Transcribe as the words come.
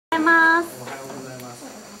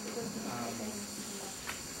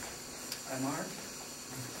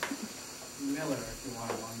Miller, if you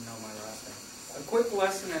want to know my last name. A quick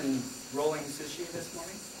lesson in rolling sushi this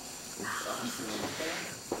morning. Okay.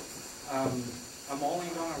 I'm only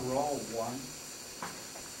going to roll one.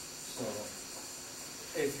 So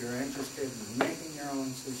if you're interested in making your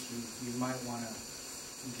own sushi, you might want to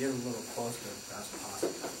get a little closer if that's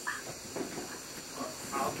possible. Or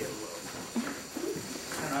I'll get a little closer.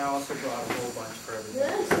 And I also brought a whole bunch for everybody.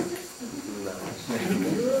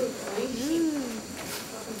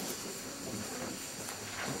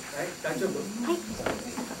 Right? 大丈夫？はい。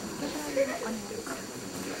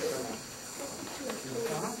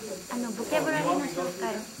ボキャブラリーの紹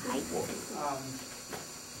介を。はい。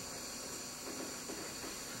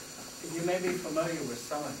You may be familiar with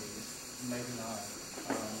some of these, maybe not.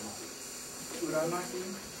 Uramaki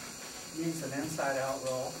means an inside-out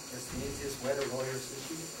roll. It's the easiest way to roll your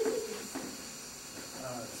sushi.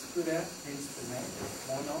 Skure means to make.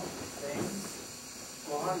 Mono, things.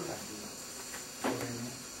 Gohan-taki.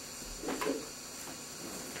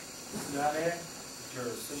 Sudare, your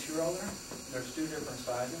sushi roller. There's two different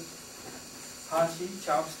sizes. Hashi,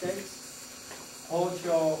 chopsticks.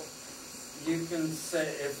 Hojo, you can say,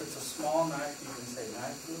 if it's a small knife, you can say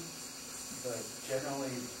knife. But generally,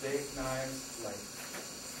 big knives, like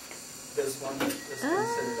this one, is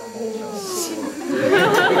considered a hojo.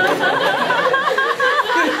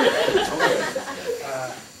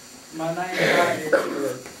 Manai is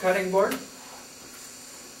your cutting board.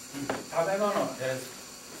 Tabemono is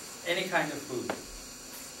any kind of food.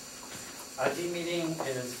 Aji mirin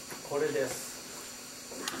is kore desu.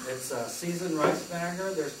 It's seasoned rice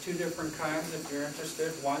vinegar. There's two different kinds if you're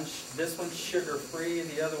interested. This one's sugar-free,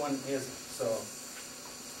 the other one isn't. So,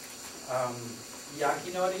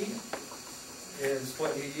 yakinori is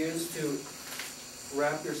what you use to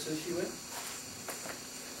wrap your sushi with.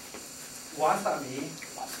 Wasabi,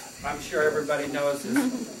 I'm sure everybody knows, is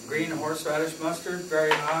green horseradish mustard,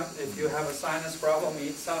 very hot. If you have a sinus problem,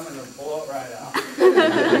 eat some and it'll blow it right out.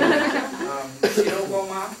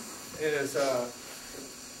 Shirogoma is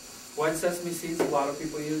white sesame seeds. A lot of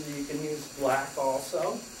people use it. You can use black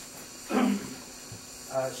also.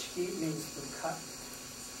 Skit means to cut.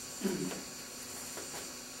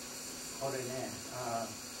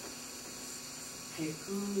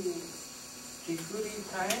 Kikuri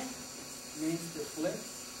tae means to flip.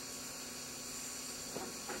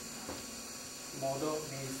 Modo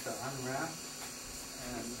means to unwrap.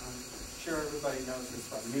 And I'm sure everybody knows this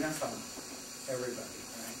one. Minasan, everybody,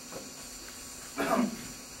 right?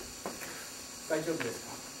 大丈夫です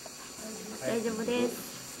か？大丈夫です。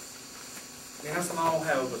皆様お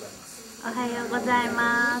はようございます。おはようござい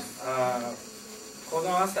ます。こ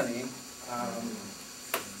の朝に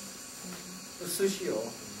寿司を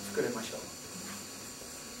作りましょう。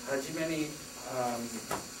はじめに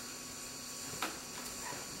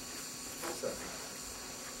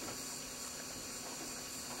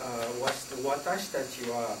私たち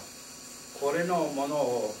はこれのもの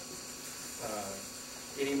を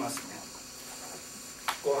いりますね。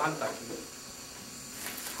ご飯炊き、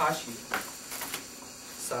箸、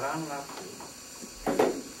サランラップ、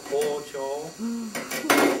包丁、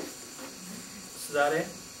すだれ、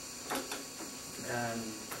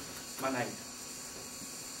まな板、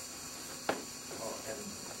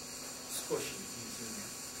少し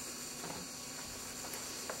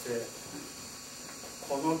水で、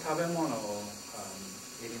この食べ物を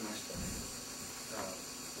入れましたね。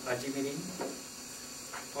味みりん、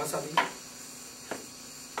わさび。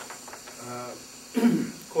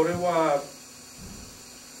これは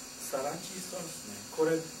サラチソースね。こ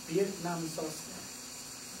れビエトナムソースね。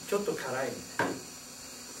ちょっと辛いね。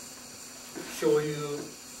醤油、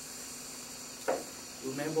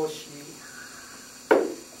梅干し、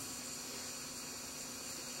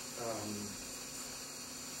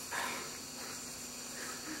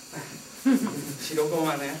白ご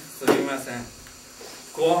まね。すみません。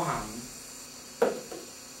ご飯、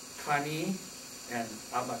カニ、and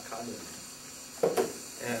avocado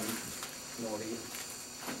and nori.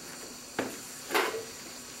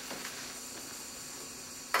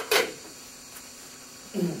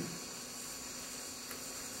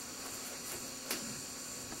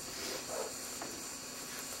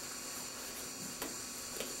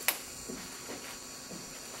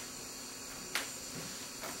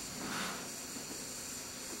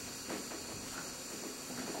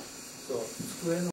 So,